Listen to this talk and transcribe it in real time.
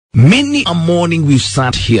Many a morning we've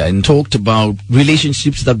sat here and talked about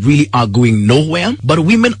relationships that really are going nowhere, but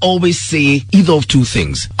women always say either of two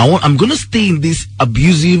things. I'm going to stay in this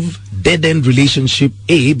abusive, dead-end relationship,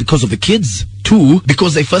 A, because of the kids, 2,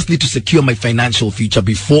 because I first need to secure my financial future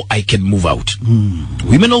before I can move out.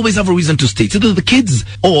 Women always have a reason to stay. It's either the kids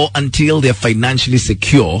or until they're financially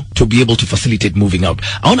secure to be able to facilitate moving out.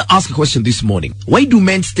 I want to ask a question this morning. Why do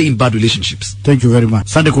men stay in bad relationships? Thank you very much.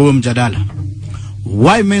 Sande kwa mjadala.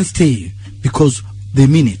 Why men stay? Because they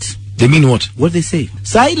mean it. They mean what? What they say.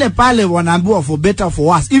 Sa ile pale wanaambiwa for better for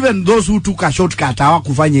worse. Even those who took a shortcut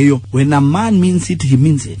hawakufanya hiyo. When a man means it, he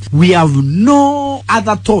means it. We have no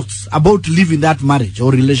other thoughts about leaving that marriage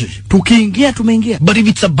or relationship. Tukiingia tumeingia. But if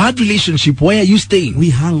it's a bad relationship, why are you staying?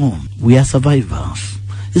 We hang on. We are survivors.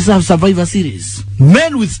 This is our Survivor series.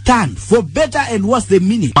 Men withstand for better and worse. They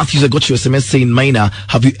mean it. Matthews, I got your SMS saying, Minor,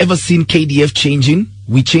 have you ever seen KDF changing?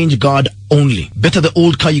 We change God only. Better the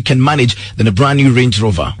old car you can manage than a brand new Range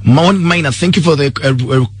Rover. Minor, thank you for the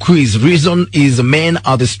quiz. Reason is men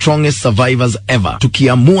are the strongest survivors ever.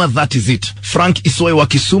 Tukiamua, that is it. Frank Isoe wa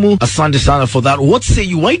Kisumu, asante sana for that. What say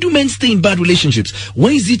you? Why do men stay in bad relationships? Why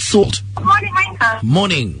is it so? Good morning, Minor.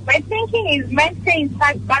 Morning. My thinking is men stay in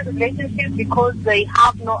such bad relationships because they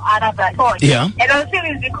have no other choice. Yeah. And also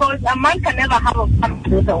it's because a man can never have a family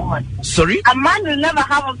without a woman. Sorry? A man will never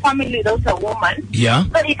have a family without a woman. Yeah.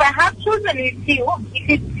 But if I have children with you, if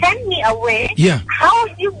you send me away, Yeah. how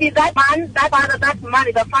would you be that man, that father, that man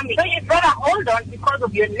with a family? So you'd rather hold on because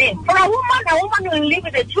of your name. For a woman will live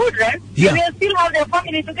with the children, Yeah. and they'll still have their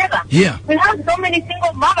family together. Yeah. We have so many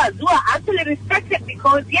single mothers who are actually respected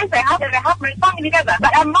because, yes, I have my family together.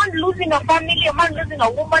 But a man losing a family, a man losing a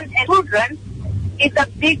woman and children, it's a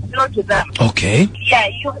big blow to them. Okay. Yeah,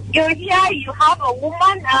 you're here, you have a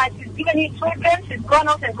woman, she's given you children, she's gone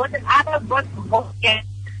out and gotten others, got to go again.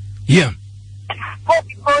 Yeah.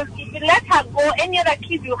 Because if you let her go, any other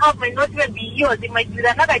kids you have might not even be yours. It might be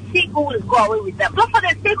another chick who will go away with them. So for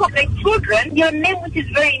the sake of the children, your name, which is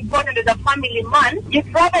very important as a family man,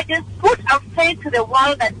 you'd rather just put a face to the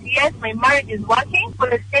world that, yes, my marriage is working for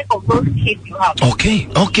the sake of those kids you have. Okay.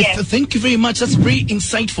 Yes. Thank you very much. That's very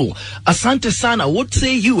insightful. Asante sana. What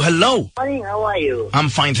say you? Hello. Morning, how are you? I'm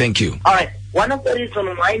fine, thank you. All right. One of the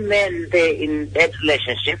reasons why men stay in bad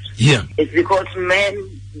relationships Yeah. is because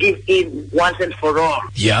men give in once and for all.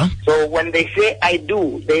 Yeah. So when they say I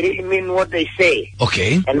do, they really mean what they say.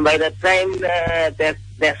 Okay. And by the time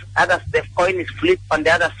the coin is flipped on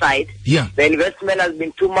the other side, Yeah. the investment has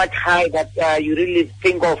been too much high that you really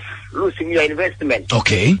think of losing your investment.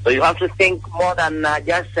 Okay. So you have to think more than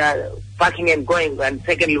just packing and going. And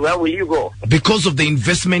secondly, where will you go? Because of the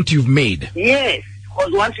investment you've made. Yes.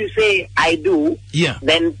 Because once you say, I do, Yeah.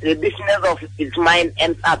 then the business of it's mine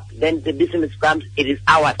ends up. Then the business comes, it is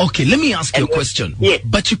ours. Okay, let me ask you a And question. yes.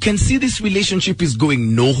 But you can see this relationship is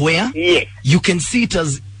going nowhere. Yes. You can see it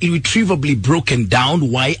as irretrievably broken down.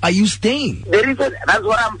 Why are you staying? The reason, that's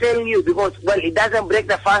what I'm telling you, because, well, it doesn't break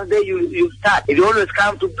the first day you start. It always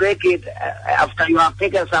comes to break it after you have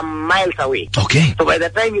taken some miles away. Okay. So by the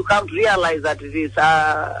time you come to realize that it is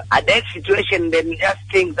a dead situation, then you just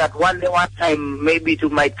think that one day, one time, maybe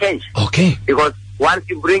it might change. Okay. Because once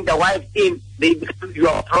you bring the wife in, they become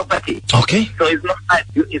your property. Okay. So it's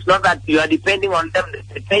not that you are depending on them,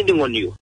 they're depending on you.